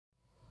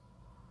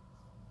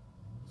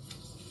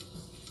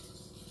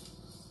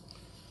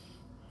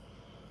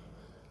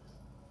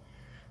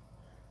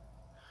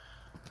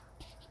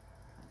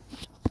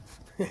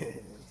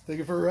Let's take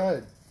it for a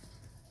ride.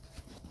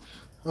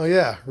 Oh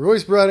yeah,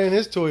 Royce brought in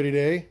his toy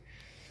today.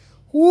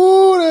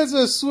 Woo, that's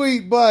a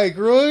sweet bike,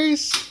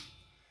 Royce.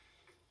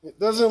 It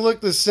doesn't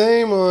look the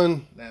same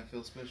on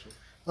Landfill special.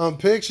 On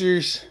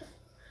pictures.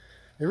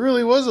 It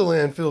really was a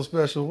landfill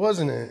special,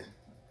 wasn't it?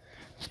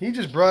 He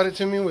just brought it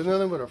to me with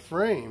nothing but a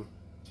frame.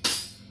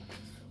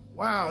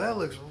 Wow, that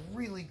looks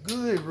really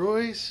good,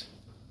 Royce.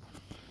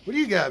 What do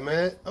you got,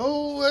 Matt?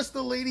 Oh, that's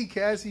the lady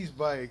Cassie's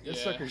bike. That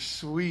sucker's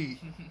sweet.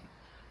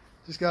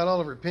 Just got all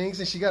of her pinks,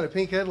 and she got a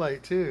pink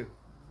headlight, too.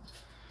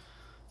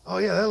 Oh,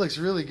 yeah, that looks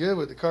really good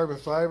with the carbon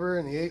fiber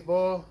and the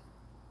 8-ball.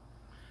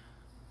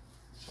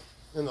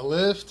 And the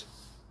lift.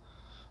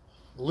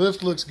 The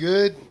lift looks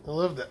good. I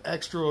love the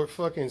extra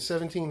fucking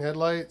 17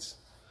 headlights.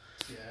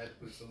 Yeah, I had to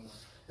put some on.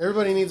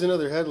 Everybody needs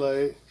another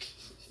headlight.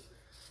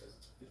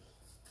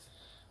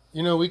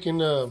 You know, we can,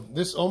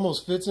 this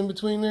almost fits in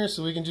between there,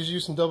 so we can just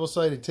use some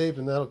double-sided tape,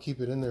 and that'll keep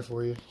it in there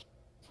for you.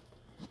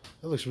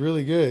 That looks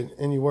really good.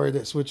 And you wired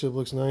that switch up,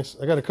 looks nice.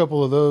 I got a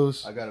couple of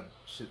those. I got a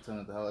shit ton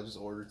at the house. I just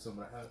ordered some.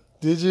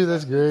 Did you?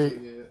 That's great.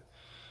 Yeah.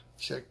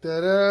 Check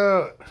that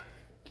out.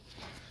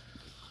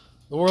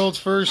 The world's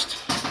first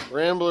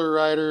Rambler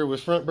rider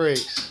with front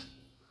brakes.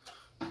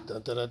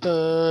 Dun, dun, dun,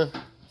 dun.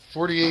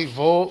 48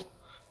 volt,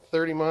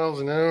 30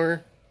 miles an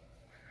hour.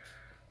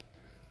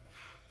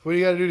 What do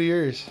you got to do to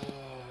yours?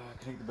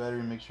 Connect the battery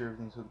and make sure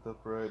everything's hooked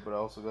up right, but I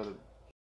also got to